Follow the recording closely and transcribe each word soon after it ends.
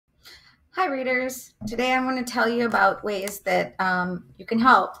Hi, readers. Today I want to tell you about ways that you can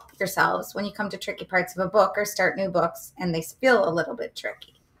help yourselves when you come to tricky parts of a book or start new books and they feel a little bit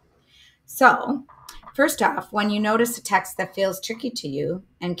tricky. So, first off, when you notice a text that feels tricky to you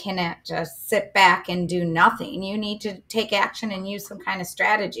and cannot just sit back and do nothing, you need to take action and use some kind of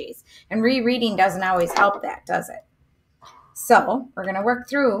strategies. And rereading doesn't always help that, does it? So, we're going to work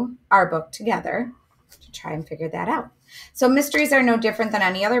through our book together to try and figure that out. So, mysteries are no different than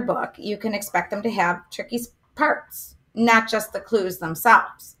any other book. You can expect them to have tricky parts, not just the clues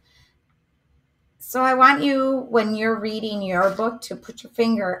themselves. So, I want you, when you're reading your book, to put your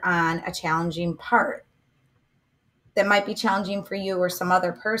finger on a challenging part that might be challenging for you or some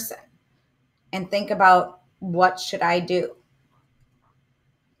other person and think about, what should I do?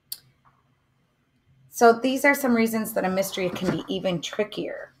 So, these are some reasons that a mystery can be even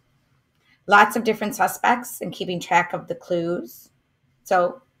trickier. Lots of different suspects and keeping track of the clues.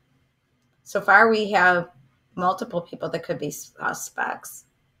 So far we have multiple people that could be suspects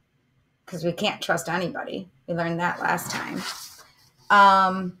because we can't trust anybody. We learned that last time.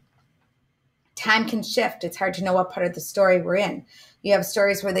 Time can shift. It's hard to know what part of the story we're in. You have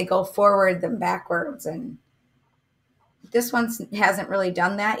stories where they go forward then backwards, and this one hasn't really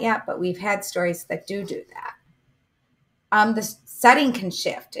done that yet, but we've had stories that do that. The setting can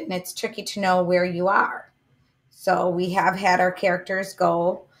shift, and it's tricky to know where you are. So we have had our characters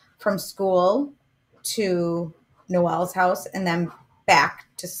go from school to Noelle's house and then back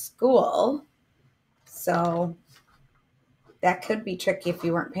to school. So that could be tricky if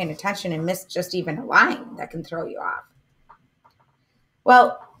you weren't paying attention and missed just even a line. That can throw you off.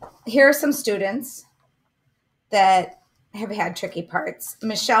 Well, here are some students that have had tricky parts.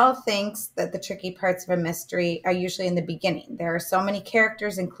 Michelle thinks that the tricky parts of a mystery are usually in the beginning. There are so many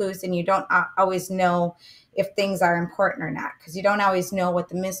characters and clues, and you don't always know if things are important or not, because you don't always know what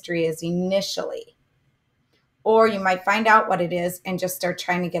the mystery is initially. Or you might find out what it is and just start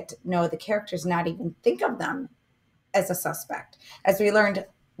trying to get to know the characters, not even think of them as a suspect. As we learned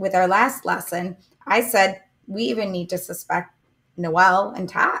with our last lesson, I said we even need to suspect Noelle and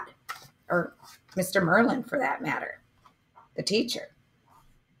Todd, or Mr. Merlin for that matter, the teacher,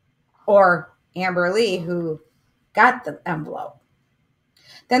 or Amber Lee, who got the envelope.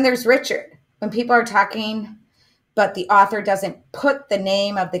 Then there's Richard. When people are talking, but the author doesn't put the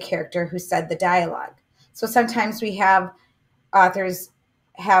name of the character who said the dialogue. So sometimes we have authors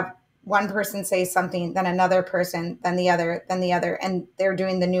have one person say something, then another person, then the other, and they're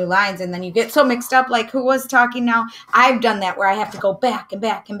doing the new lines. And then you get so mixed up, like, who was talking now? I've done that where I have to go back and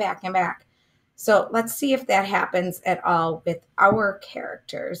back and back and back. So let's see if that happens at all with our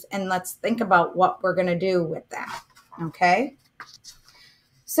characters. And let's think about what we're going to do with that. Okay?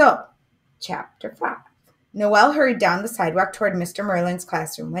 So, chapter 5. Noelle hurried down the sidewalk toward Mr. Merlin's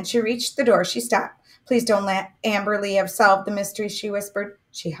classroom. When she reached the door, she stopped. Please don't let Amber Lee have solved the mystery, she whispered.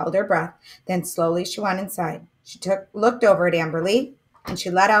 She held her breath. Then slowly she went inside. She looked over at Amber Lee, and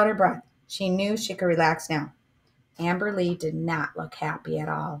she let out her breath. She knew she could relax now. Amber Lee did not look happy at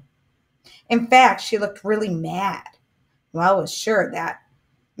all. In fact, she looked really mad. Noelle was sure that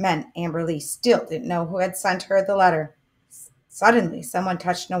meant Amber Lee still didn't know who had sent her the letter. Suddenly, someone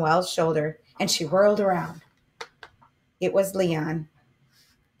touched Noelle's shoulder, and she whirled around. It was Leon.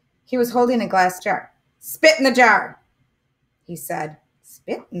 He was holding a glass jar. Spit in the jar, he said.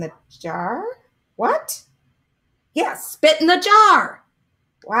 Spit in the jar? What? Yes, spit in the jar.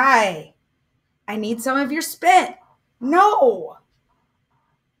 Why? I need some of your spit. No.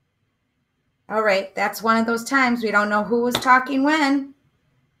 All right, that's one of those times we don't know who was talking when.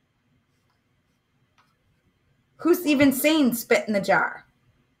 Who's even saying spit in the jar?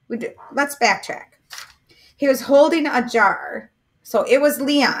 Let's backtrack. He was holding a jar. So it was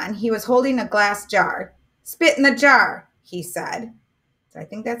Leon. He was holding a glass jar. Spit in the jar, he said. So I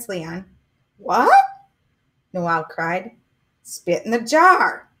think that's Leon. What? Noelle cried. Spit in the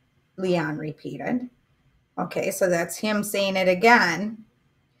jar, Leon repeated. Okay, so that's him saying it again.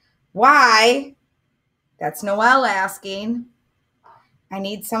 Why? That's Noelle asking. I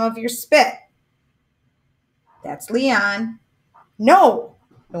need some of your spit. That's Leon. No,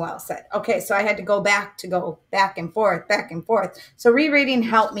 Noelle said. Okay, so I had to go back and forth, back and forth. So rereading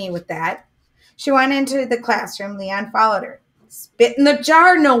helped me with that. She went into the classroom. Leon followed her. Spit in the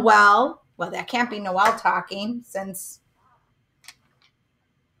jar, Noelle. Well, that can't be Noelle talking since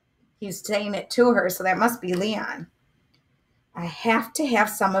he's saying it to her, so that must be Leon. I have to have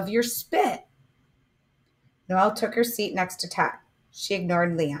some of your spit. Noelle took her seat next to Todd. She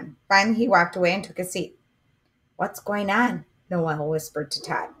ignored Leon. Finally, he walked away and took a seat. What's going on? Noelle whispered to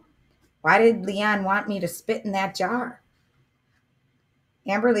Todd. Why did Leon want me to spit in that jar?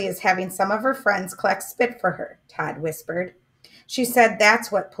 Amberly is having some of her friends collect spit for her, Todd whispered. She said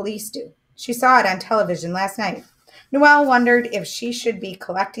that's what police do. She saw it on television last night. Noelle wondered if she should be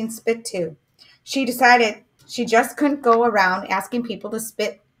collecting spit too. She decided she just couldn't go around asking people to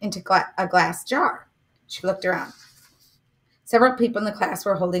spit into a glass jar. She looked around. Several people in the class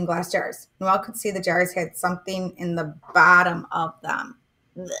were holding glass jars. Noelle could see the jars had something in the bottom of them.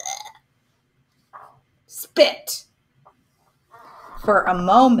 Blech. Spit. For a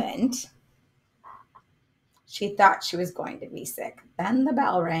moment, she thought she was going to be sick. Then the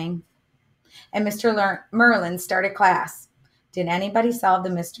bell rang, and Mr. Merlin started class. Did anybody solve the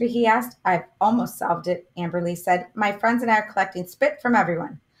mystery, he asked. I've almost solved it, Amberly said. My friends and I are collecting spit from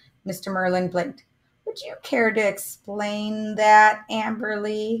everyone. Mr. Merlin blinked. Would you care to explain that,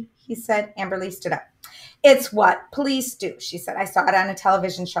 Amberly? He said. Amberly stood up. It's what police do, she said. I saw it on a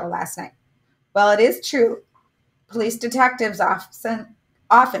television show last night. Well, it is true. Police detectives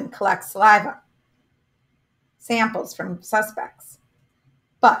often collect saliva samples from suspects.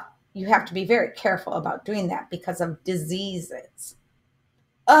 But you have to be very careful about doing that because of diseases.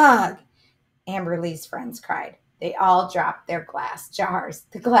 Ugh, Amberly's friends cried. They all dropped their glass jars.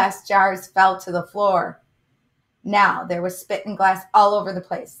 The glass jars fell to the floor. Now there was spit and glass all over the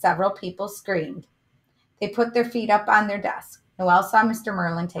place. Several people screamed. They put their feet up on their desk. Noelle saw Mr.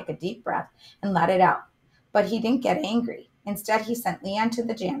 Merlin take a deep breath and let it out. But he didn't get angry. Instead, he sent Leanne to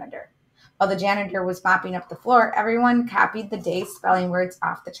the janitor. While the janitor was mopping up the floor, everyone copied the day's spelling words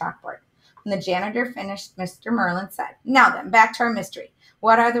off the chalkboard. When the janitor finished, Mr. Merlin said, Now then, back to our mystery.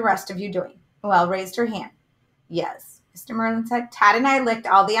 What are the rest of you doing? Noelle raised her hand. Yes, Mr. Merlin said. Todd and I licked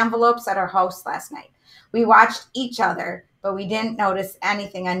all the envelopes at our house last night. We watched each other, but we didn't notice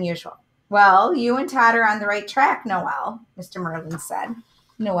anything unusual. Well, you and Todd are on the right track, Noelle, Mr. Merlin said.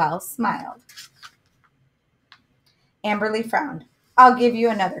 Noelle smiled. Amberly frowned. I'll give you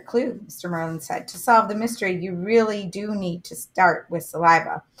another clue, Mr. Merlin said. To solve the mystery, you really do need to start with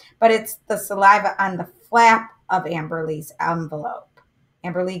saliva. But it's the saliva on the flap of Amberly's envelope.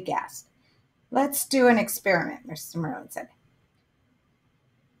 Amberly gasped. Let's do an experiment, Mr. Merlin said.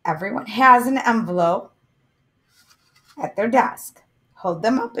 Everyone has an envelope at their desk. Hold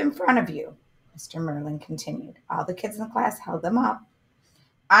them up in front of you, Mr. Merlin continued. All the kids in the class held them up.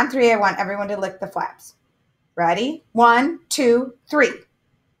 On three, I want everyone to lick the flaps. Ready? 1, 2, 3.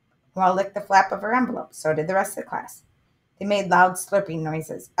 Noelle licked the flap of her envelope. So did the rest of the class. They made loud slurping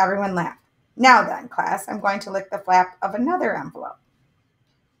noises. Everyone laughed. Now then, class, I'm going to lick the flap of another envelope.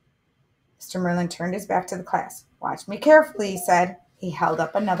 Mr. Merlin turned his back to the class. Watch me carefully, he said. He held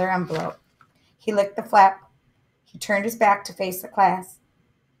up another envelope. He licked the flap. He turned his back to face the class.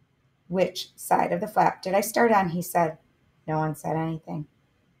 Which side of the flap did I start on? He said. No one said anything.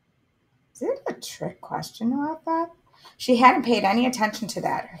 Is it a trick question, Noelle thought? She hadn't paid any attention to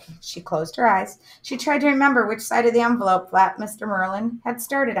that. She closed her eyes. She tried to remember which side of the envelope flap Mr. Merlin had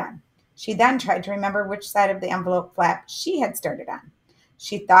started on. She then tried to remember which side of the envelope flap she had started on.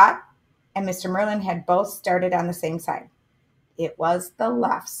 She thought, and Mr. Merlin had both started on the same side. It was the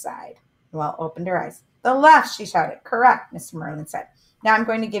left side. Noelle opened her eyes. The left, she shouted. Correct, Mr. Merlin said. Now I'm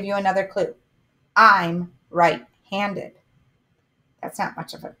going to give you another clue. I'm right-handed. That's not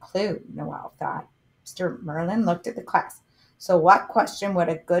much of a clue, Noelle thought. Mr. Merlin looked at the class. So what question would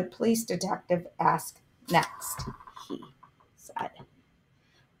a good police detective ask next? He said.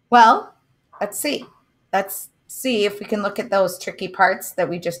 Well, let's see. Let's see if we can look at those tricky parts that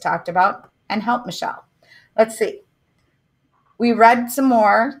we just talked about and help Michelle. Let's see. We read some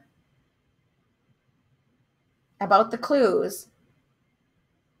more about the clues,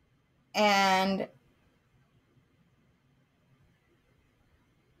 and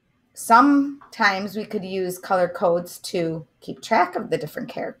sometimes we could use color codes to keep track of the different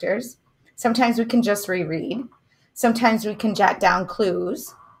characters. Sometimes we can just reread. Sometimes we can jot down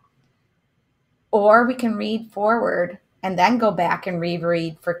clues. Or we can read forward and then go back and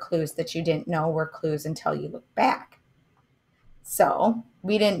reread for clues that you didn't know were clues until you look back. So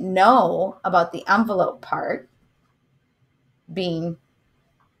we didn't know about the envelope part being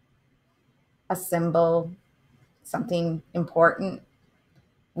a symbol, something important.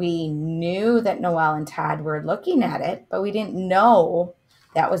 We knew that Noelle and Todd were looking at it, but we didn't know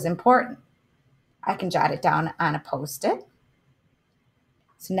that was important. I can jot it down on a Post-it.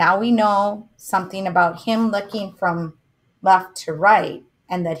 So now we know something about him looking from left to right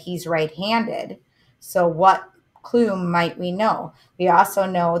and that he's right-handed. So what clue might we know? We also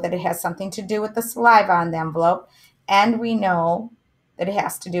know that it has something to do with the saliva on the envelope, and we know that it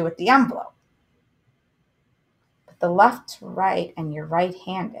has to do with the envelope. But the left to right, and you're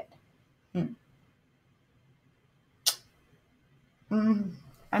right-handed. In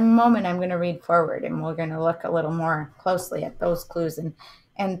a moment, I'm going to read forward and we're going to look a little more closely at those clues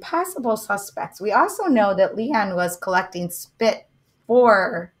and possible suspects. We also know that Leon was collecting spit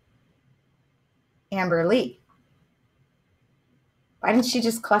for Amber Lee. Why didn't she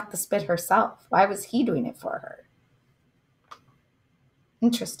just collect the spit herself? Why was he doing it for her?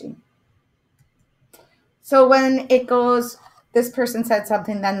 Interesting. So when it goes, this person said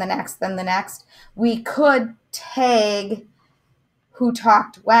something, then the next, we could tag who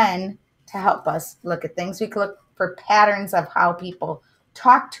talked when to help us look at things. We could look for patterns of how people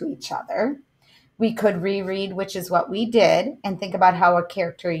talk to each other. We could reread, which is what we did, and think about how a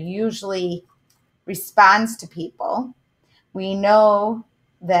character usually responds to people. We know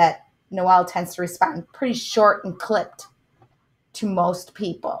that Noelle tends to respond pretty short and clipped to most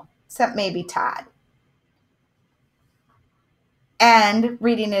people, except maybe Todd. And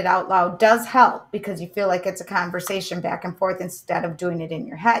reading it out loud does help because you feel like it's a conversation back and forth instead of doing it in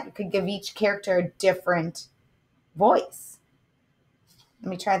your head. You could give each character a different voice.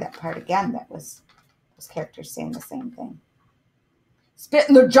 Let me try that part again. That was those characters saying the same thing. Spit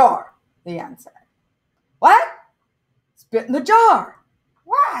in the jar, Leon said. What? Spit in the jar.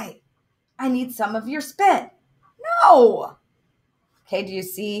 Why? I need some of your spit. No. Okay, do you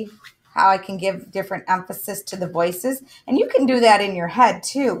see how I can give different emphasis to the voices? And you can do that in your head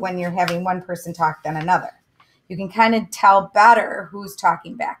too when you're having one person talk than another. You can kind of tell better who's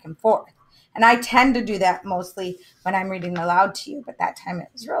talking back and forth. And I tend to do that mostly when I'm reading aloud to you, but that time it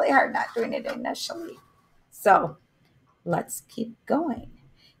was really hard not doing it initially. So let's keep going.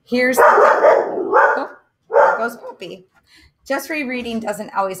 Here's oh, there goes Puppy. Just rereading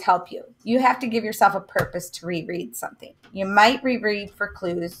doesn't always help you. You have to give yourself a purpose to reread something. You might reread for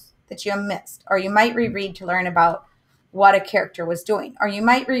clues that you have missed, or you might reread to learn about what a character was doing, or you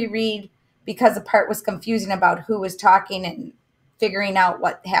might reread because the part was confusing about who was talking and figuring out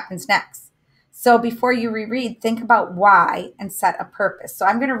what happens next. So before you reread, think about why and set a purpose. So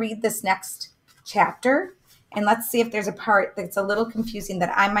I'm going to read this next chapter, and let's see if there's a part that's a little confusing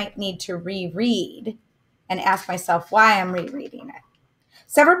that I might need to reread and ask myself why I'm rereading it.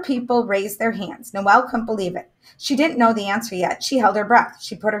 Several people raised their hands. Noelle couldn't believe it. She didn't know the answer yet. She held her breath.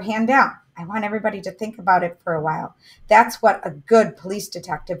 She put her hand down. I want everybody to think about it for a while. That's what a good police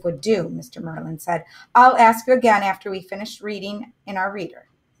detective would do, Mr. Merlin said. I'll ask you again after we finish reading in our reader.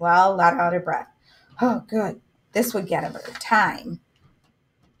 Well, let out her breath. Oh, good. This would get her time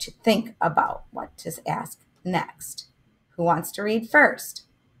to think about what to ask next. Who wants to read first?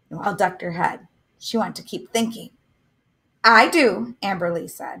 Noelle ducked her head. She wanted to keep thinking. I do, Amber Lee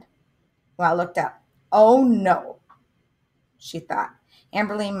said. Well, looked up. Oh, no, she thought.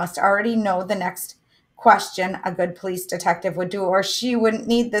 Amber Lee must already know the next question a good police detective would do, or she wouldn't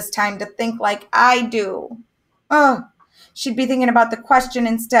need this time to think like I do. Oh, she'd be thinking about the question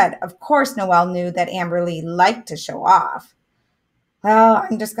instead. Of course, Noelle knew that Amber Lee liked to show off. Well,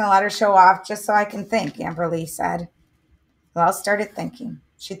 I'm just going to let her show off just so I can think, Amber Lee said. Noelle started thinking.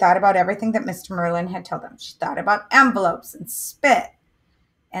 She thought about everything that Mr. Merlin had told them. She thought about envelopes and spit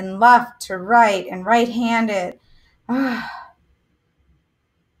and left to right and right-handed.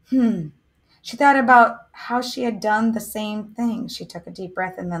 She thought about how she had done the same thing. She took a deep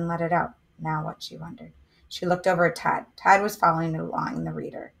breath and then let it out. Now what, she wondered. She looked over at Todd. Todd was following along the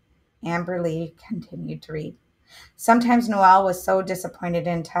reader. Amber Lee continued to read. Sometimes Noelle was so disappointed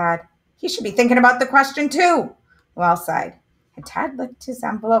in Todd. He should be thinking about the question too. Noelle sighed. Had Todd licked his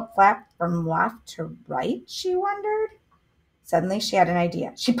envelope flap from left to right, she wondered? Suddenly she had an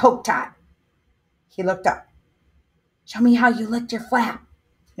idea. She poked Todd. He looked up. Show me how you licked your flap,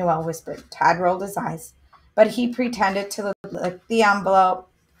 Noelle whispered. Todd rolled his eyes, but he pretended to lick the envelope.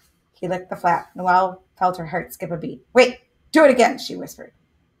 He licked the flap. Noelle felt her heart skip a beat. Wait, do it again, she whispered.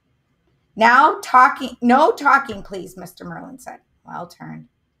 No talking, please, Mr. Merlin said. Noelle turned.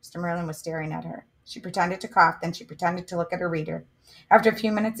 Mr. Merlin was staring at her. She pretended to cough, then she pretended to look at her reader. After a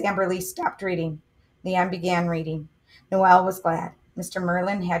few minutes, Amber Lee stopped reading. Leon began reading. Noelle was glad. Mr.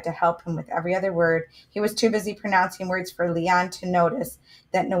 Merlin had to help him with every other word. He was too busy pronouncing words for Leon to notice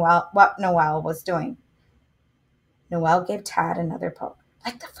that what Noelle was doing. Noelle gave Todd another poke.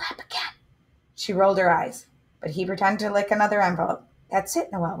 Lick the flap again. She rolled her eyes, but he pretended to lick another envelope. That's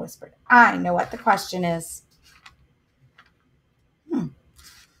it, Noelle whispered. I know what the question is.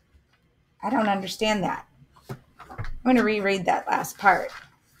 I don't understand that. I'm going to reread that last part.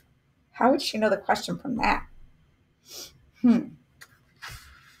 How would she know the question from that?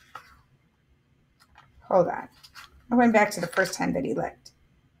 Hold on. I went back to the first time that he licked.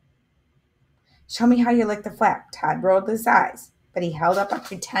 Show me how you lick the flap. Todd rolled his eyes, but he held up a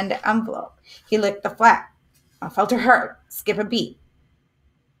pretend envelope. He licked the flap. I felt her heart skip a beat.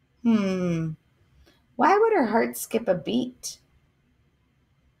 Why would her heart skip a beat?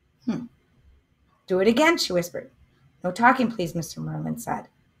 Do it again, she whispered. No talking, please, Mr. Merlin said.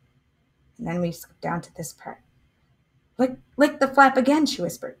 And then we skipped down to this part. Lick the flap again, she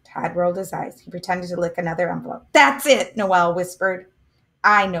whispered. Todd rolled his eyes. He pretended to lick another envelope. That's it, Noelle whispered.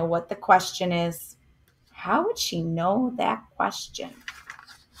 I know what the question is. How would she know that question?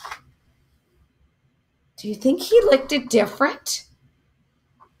 Do you think he licked it different?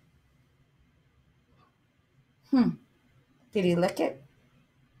 Did he lick it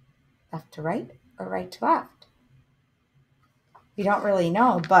left to right or right to left? We don't really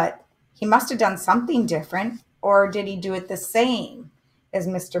know, but he must have done something different. Or did he do it the same as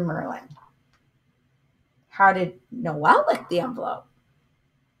Mr. Merlin? How did Noelle lick the envelope?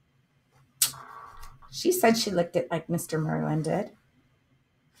 She said she licked it like Mr. Merlin did.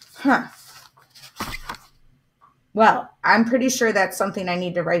 Well, I'm pretty sure that's something I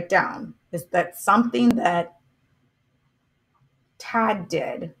need to write down. Is that something that Todd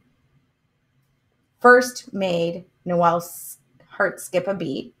did first made Noelle's heart skip a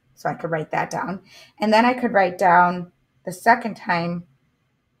beat, so I could write that down. And then I could write down the second time.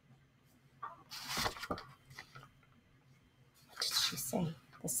 What did she say?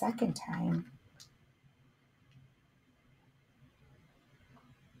 The second time.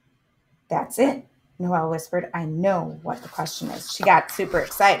 That's it, Noelle whispered. I know what the question is. She got super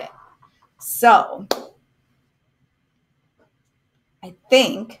excited. So I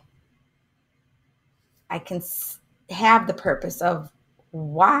think I can have the purpose of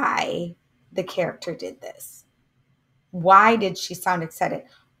why the character did this. Why did she sound excited?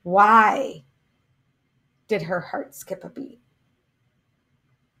 Why did her heart skip a beat?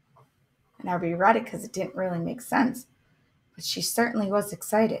 And I reread it because it didn't really make sense. But she certainly was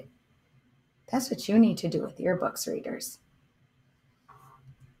excited. That's what you need to do with your books, readers.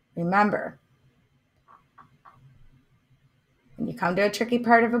 Remember, when you come to a tricky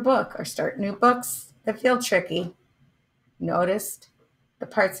part of a book or start new books that feel tricky, notice the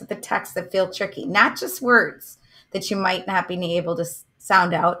parts of the text that feel tricky. Not just words that you might not be able to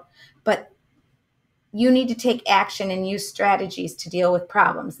sound out, but you need to take action and use strategies to deal with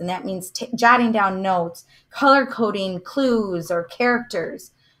problems. And that means jotting down notes, color coding clues or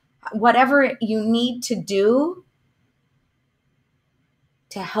characters, whatever you need to do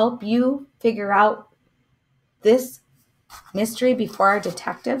to help you figure out this mystery before our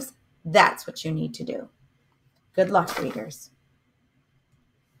detectives. That's what you need to do. Good luck, readers.